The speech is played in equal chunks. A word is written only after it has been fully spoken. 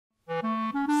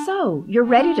So, you're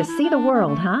ready to see the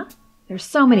world, huh? There's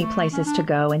so many places to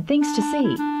go and things to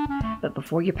see. But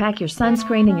before you pack your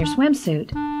sunscreen and your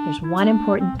swimsuit, there's one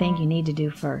important thing you need to do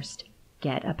first.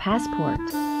 Get a passport.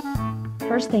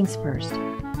 First things first,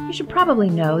 you should probably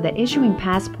know that issuing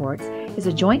passports is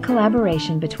a joint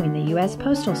collaboration between the U.S.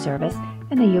 Postal Service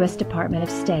and the U.S. Department of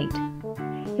State.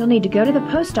 You'll need to go to the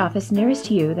post office nearest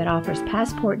you that offers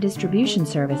passport distribution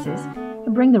services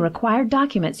and bring the required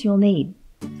documents you'll need.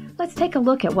 Let's take a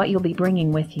look at what you'll be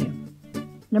bringing with you.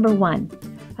 Number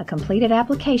 1, a completed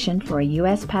application for a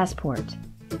U.S. passport.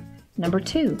 Number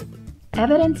 2,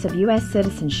 evidence of U.S.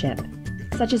 citizenship,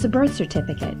 such as a birth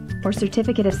certificate or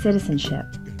certificate of citizenship.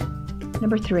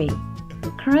 Number 3,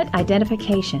 current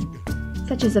identification,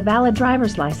 such as a valid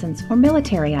driver's license or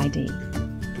military ID.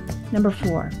 Number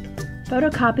 4,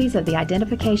 photocopies of the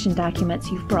identification documents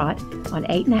you've brought on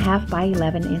 8.5 by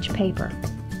 11-inch paper.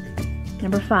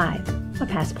 Number 5, a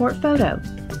passport photo.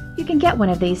 You can get one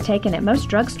of these taken at most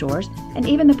drugstores and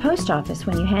even the post office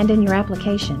when you hand in your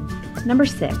application. Number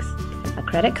 6, a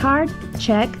credit card,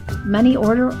 check, money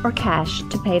order, or cash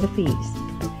to pay the fees.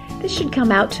 This should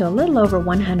come out to a little over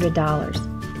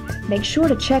 $100. Make sure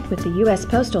to check with the U.S.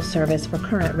 Postal Service for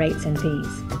current rates and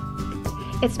fees.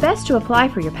 It's best to apply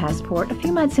for your passport a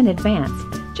few months in advance,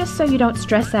 just so you don't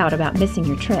stress out about missing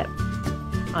your trip.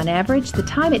 On average, the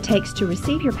time it takes to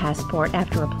receive your passport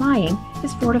after applying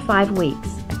is 4 to 5 weeks.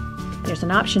 There's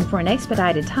an option for an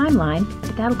expedited timeline,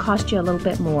 but that'll cost you a little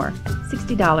bit more,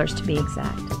 $60 to be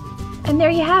exact. And there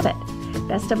you have it.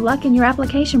 Best of luck in your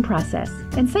application process,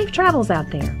 and safe travels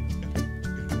out there.